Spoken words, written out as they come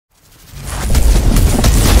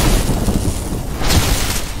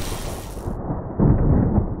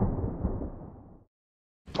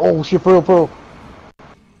Oh shit, bro.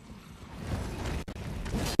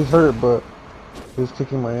 He's hurt, but he's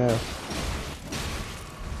kicking my ass.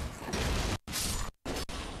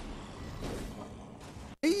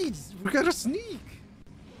 Hey, we gotta sneak.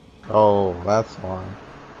 Oh, that's why.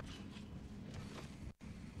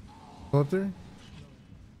 Go up there.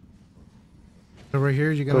 So right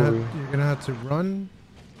here, you're gonna have to run.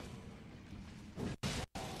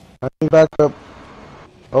 I need back up.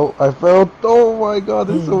 Oh, I fell. Oh my god,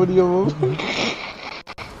 there's so many of them.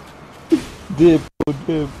 Dip.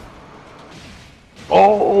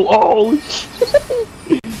 Oh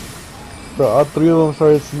shit. Bro, all three of them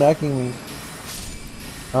started smacking me.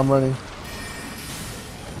 I'm running.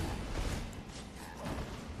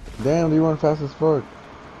 Damn, you run fast as fuck.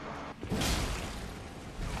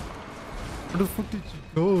 Where the fuck did you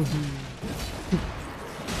go, dude?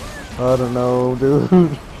 I don't know,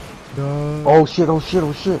 dude. Oh shit.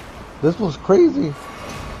 This was crazy.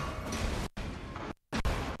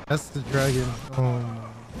 That's the dragon. Oh my.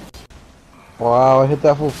 Wow, I hit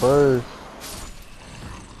that fool first.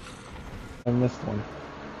 I missed one.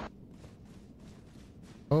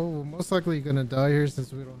 Oh, we're most likely gonna die here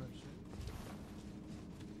since we don't have shit.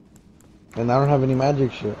 And I don't have any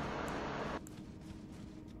magic shit.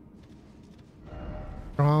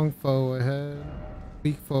 Strong foe ahead.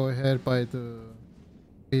 Weak foe ahead by the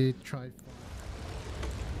way tri-fire.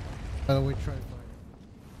 By the way tri-fire.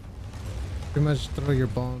 Pretty much throw your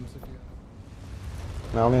bombs if you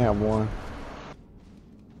have. I only have one.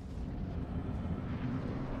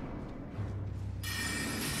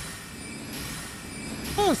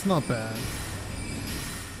 Oh, it's not bad.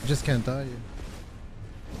 You just can't die yet.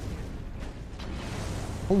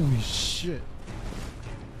 Holy shit.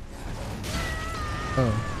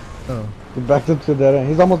 Oh. He backed up to that end.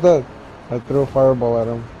 He's almost dead. I threw a fireball at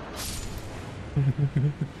him.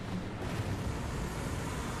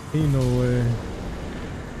 Ain't no way.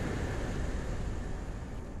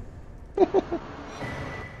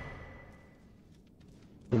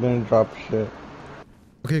 He didn't drop shit.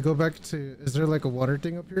 Okay, go back to... Is there like a water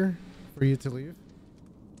thing up here for you to leave?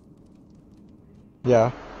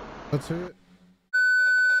 Yeah. Go to it.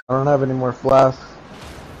 I don't have any more flasks.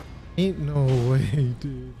 Ain't no way,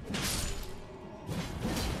 dude.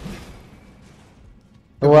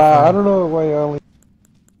 Wow, I don't know why I only...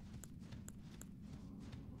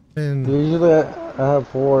 And Usually I have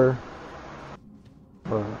 4.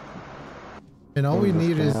 But all we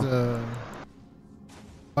need is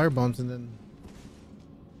fire bombs and then...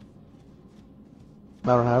 I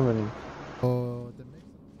don't have any. Oh, that makes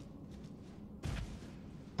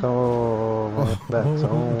Oh, that's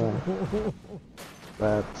all.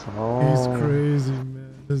 That's all. He's crazy,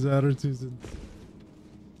 man. His attitude's in...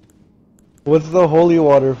 What's the holy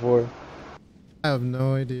water for? I have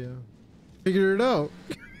no idea. Figure it out.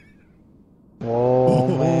 Oh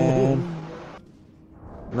man.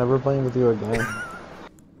 Never playing with you again.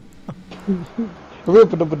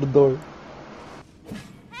 Rip it up at the door.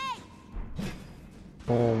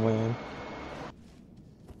 Oh man.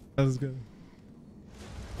 That's good.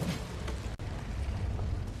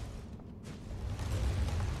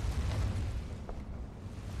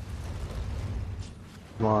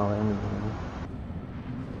 Come on, let me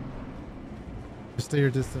Just stay your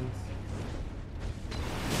distance.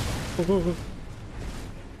 Let's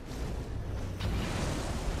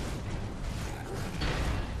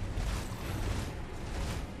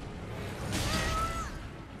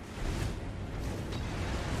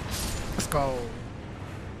go.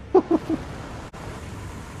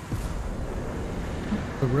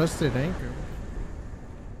 The rusted anchor.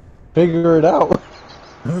 Figure it out.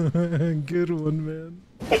 Good one, man.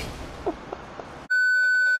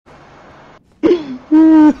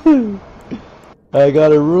 I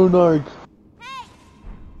got a rune arc.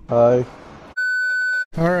 Hi.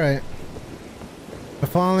 Alright. I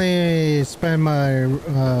finally spent my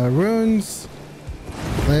runes.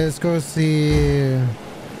 Let's go see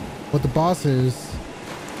what the boss is.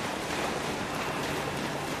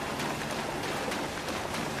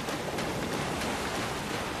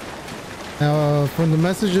 Now, from the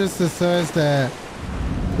messages, it says that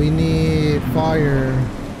we need fire.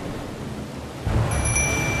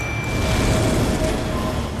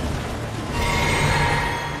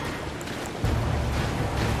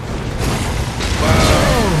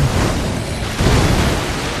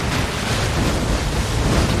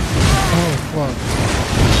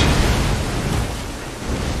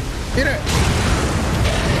 Hit it!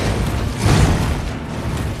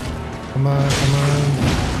 Come on, come on.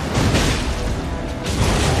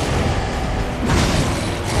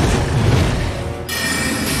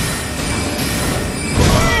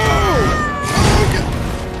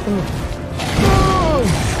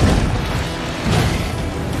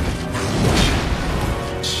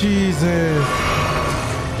 Jesus.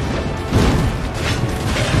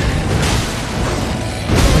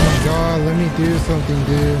 Oh my god, let me do something,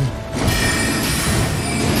 dude.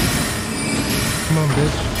 Come on,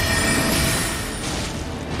 bitch.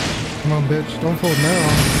 Come on, bitch. Don't fold now.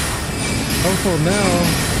 Don't fold now.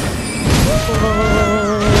 Oh.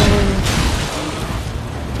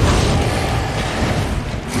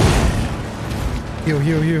 Heal.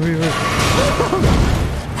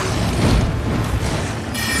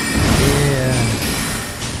 Yeah.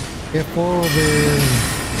 Get folded.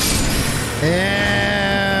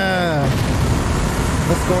 Yeah.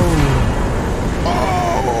 Let's go.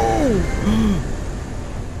 Oh!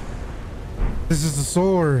 This is the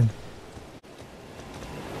sword.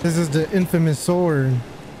 This is the infamous sword.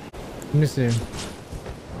 Let me see.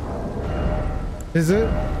 Is it?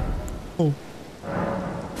 Oh.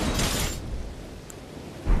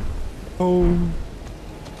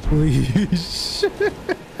 Holy shit.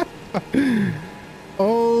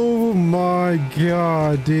 Oh my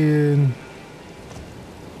god, dude.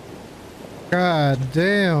 God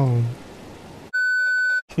damn.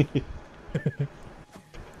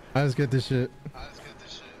 Let's get this shit.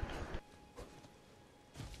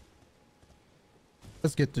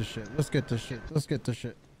 Let's get this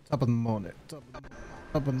shit. Top of the morning.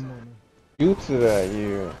 You to that,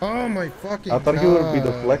 you. Oh my fucking I thought god. you would be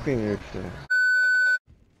deflecting your shit.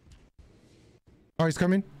 Oh, he's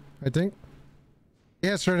coming, I think.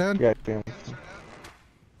 Yeah, straight ahead. Yeah, damn.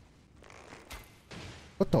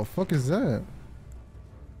 What the fuck is that?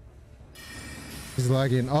 He's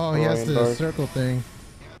lagging. Oh, he has the dark. circle thing.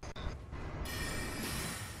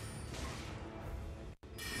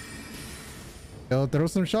 Yo, throw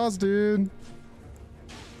some shots, dude.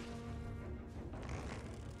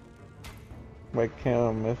 My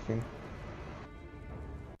cam missing.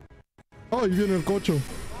 Oh, you getting el cocho.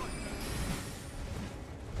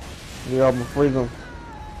 Yeah, I'm gonna freeze him.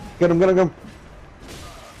 Get him. Get him.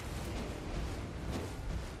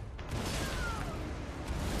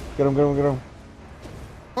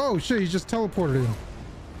 Oh shit, he just teleported in.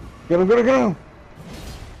 Get him.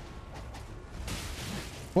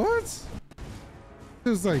 What? It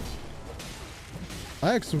was like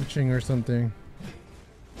lag switching or something.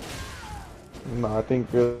 No, I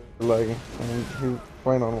think you're lagging. He's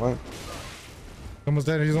fine online. Almost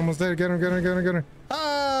dead. He's almost dead. Get him.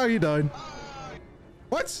 Ah, he died.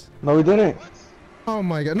 What? No, he didn't. Oh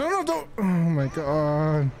my god. No, don't. Oh my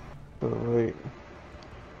god. Wait.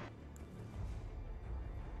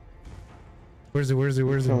 Where's he?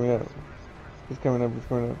 He's coming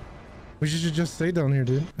up. We should just stay down here,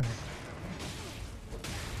 dude.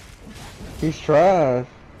 He's trash.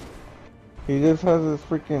 He just has his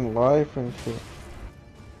freaking life and shit.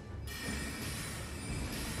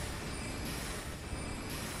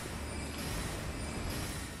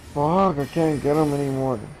 Fuck, I can't get him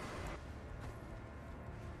anymore.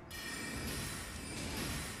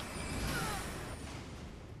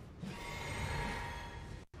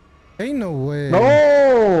 Ain't no way.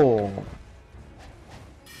 No!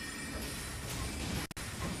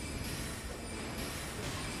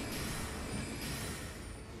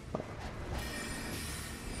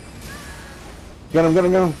 Get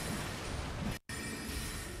him.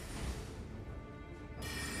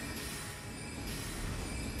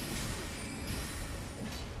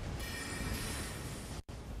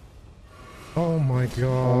 Oh my god.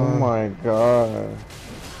 Oh my god.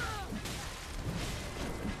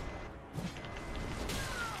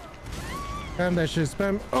 Spam that shit,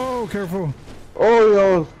 spam. Oh, careful. Oh,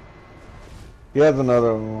 yo. He has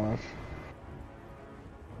another one. Watch.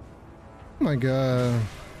 Oh my god.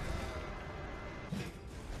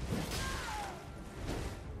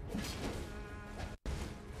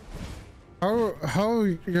 How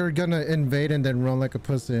you're gonna invade and then run like a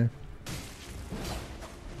pussy?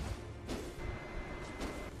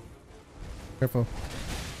 Careful.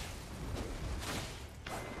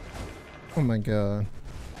 Oh my god.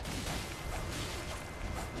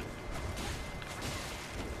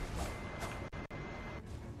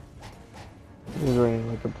 He's running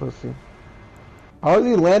like a pussy. How is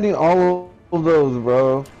he landing all of those,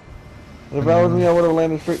 bro? If that was me, I would have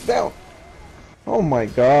landed straight down. Oh my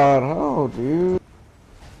god, how, dude?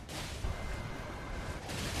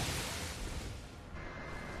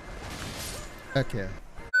 Okay.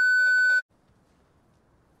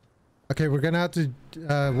 Okay, we're gonna have to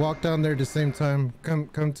walk down there at the same time.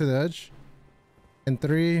 Come to the edge. In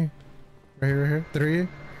 3, right here. 3,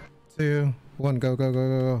 2, 1, go.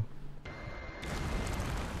 Kill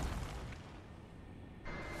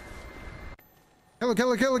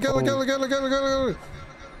it.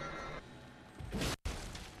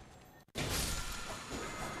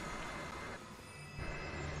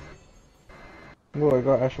 Oh, I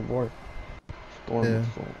got Asher Boy. Storm Yeah.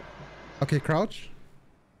 Assault. Okay, crouch.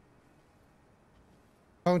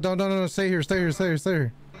 Oh, no, stay here, stay here, stay here, stay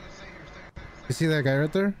here. You see that guy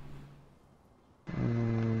right there?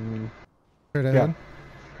 Straight Yeah. ahead.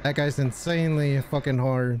 That guy's insanely fucking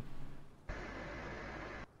hard.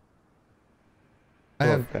 I Fuck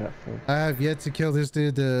have that fool. I have yet to kill this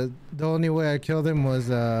dude. The only way I killed him was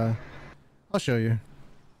I'll show you.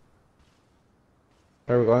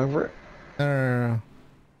 Are we going for it? No.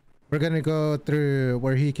 We're gonna go through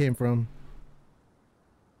where he came from.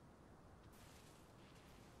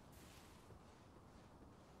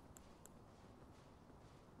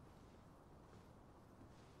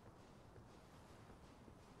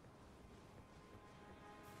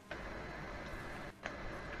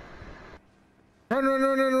 Run, run,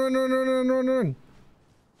 run, run, run, run, run, run, run, run.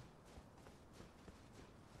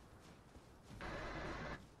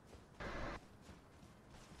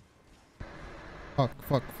 Fuck.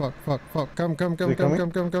 Come. Is he coming?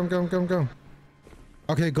 Come.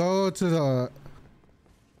 Okay, go to the...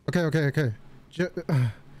 Okay.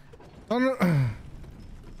 Oh, no.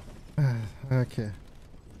 Okay.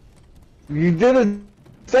 You didn't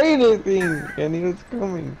say anything, and he was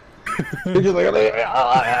coming. You're just like,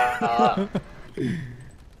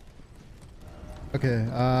 Okay,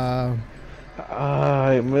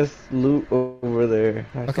 I missed loot over there.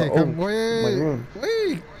 okay, saw, come, my room.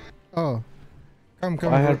 wait! Oh, come, I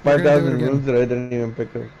we're had gonna do it 5,000 again. rooms that I didn't even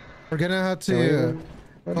pick up. We're gonna have Can to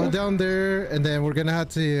we- go down there, and then we're gonna have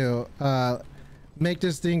to, make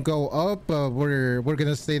this thing go up, but we're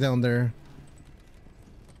gonna stay down there.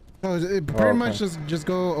 So pretty much just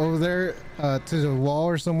go over there, to the wall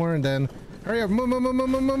or somewhere, and then hurry up,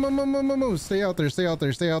 move, stay out there.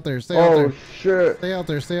 Oh shit! Stay out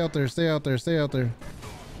there.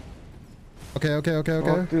 Okay.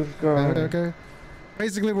 Fuck this guy. Okay.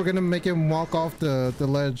 Basically, we're gonna make him walk off the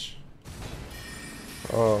ledge.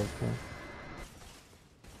 Oh,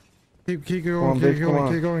 okay. Keep going.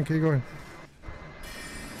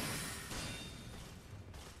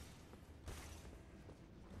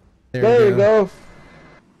 There you go.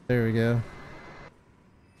 There we go.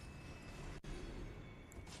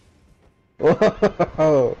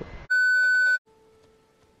 Whoa.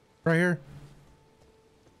 Right here.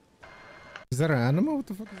 Is that an animal? What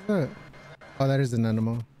the fuck is that? Oh, that is an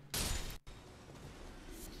animal.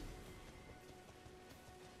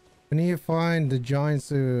 We need to find the giant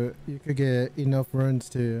so you could get enough runs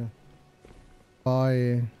to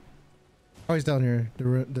buy. Oh, he's down here.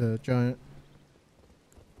 The giant.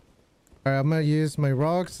 Alright, I'm gonna use my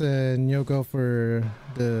rocks and you'll go for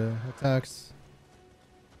the attacks.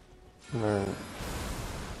 Alright.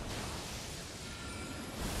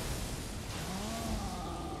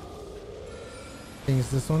 I think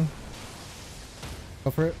it's this one.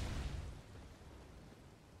 Go for it.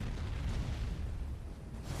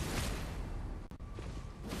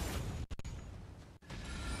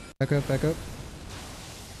 Back up.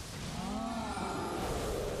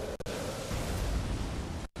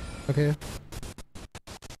 Okay.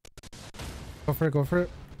 Go for it.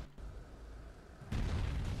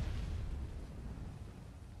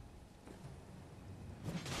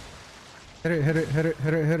 Hit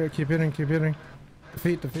it. Keep hitting.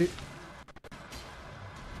 Defeat.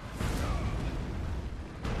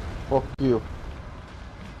 Fuck you.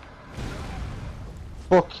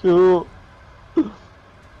 Fuck you.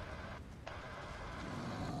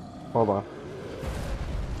 Hold on.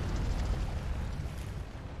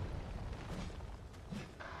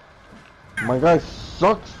 My guy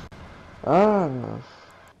sucks. Ah.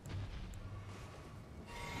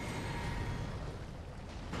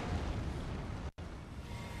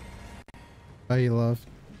 Oh, you love.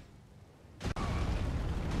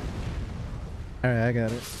 Alright, I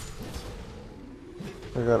got it.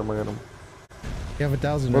 I got him. You have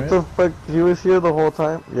 1,000, What right? the fuck? He was here the whole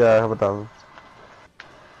time? Yeah, I have 1,000.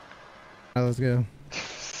 Alright, let's go.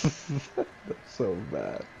 That's so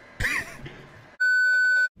bad.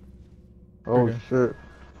 Oh Okay. shit.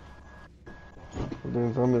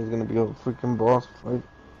 Didn't tell me it was gonna be a freaking boss fight.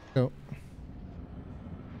 Go.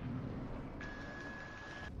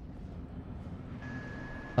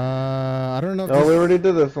 I don't know if Oh, we already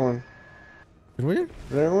did this one. Did we?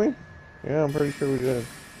 Didn't we? Yeah, I'm pretty sure we did.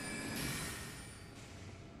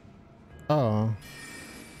 Oh.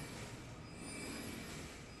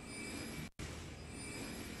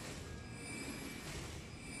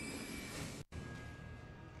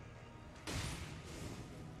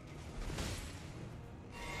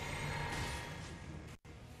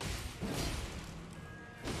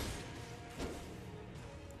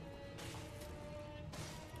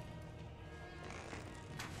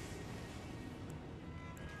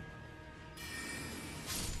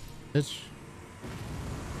 Bitch.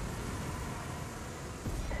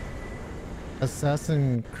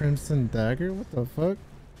 Assassin Crimson Dagger? What the fuck?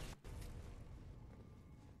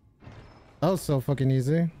 That was so fucking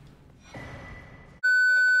easy.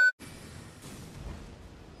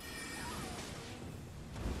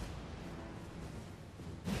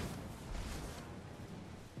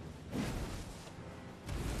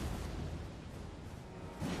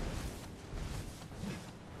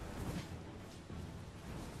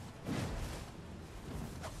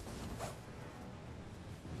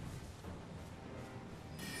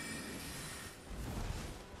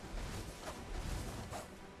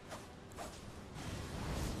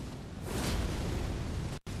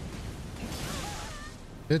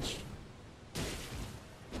 Bitch.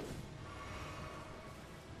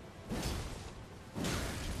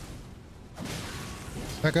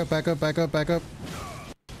 Back up, back up, back up, back up.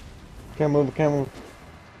 Can't move, can't move.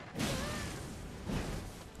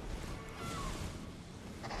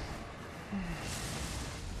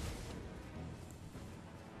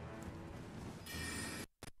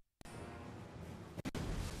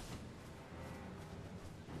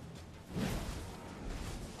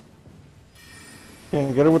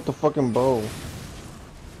 Can't get her with the fucking bow.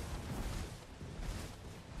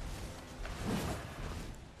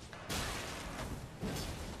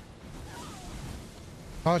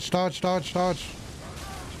 Dodge, dodge, dodge, dodge.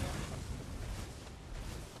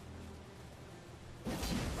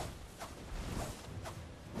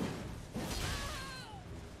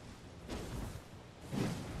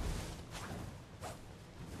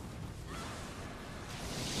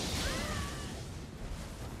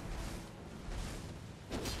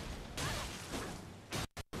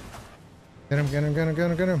 Get him, get him, get him,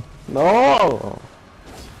 get him, get him. No!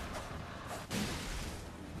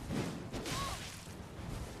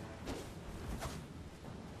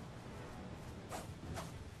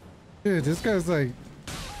 Dude, this guy's like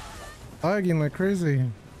lagging like crazy.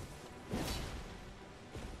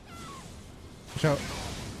 Watch out.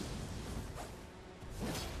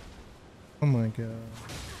 Oh my god.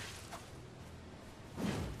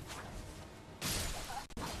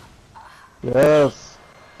 Yes!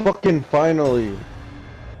 Fucking finally!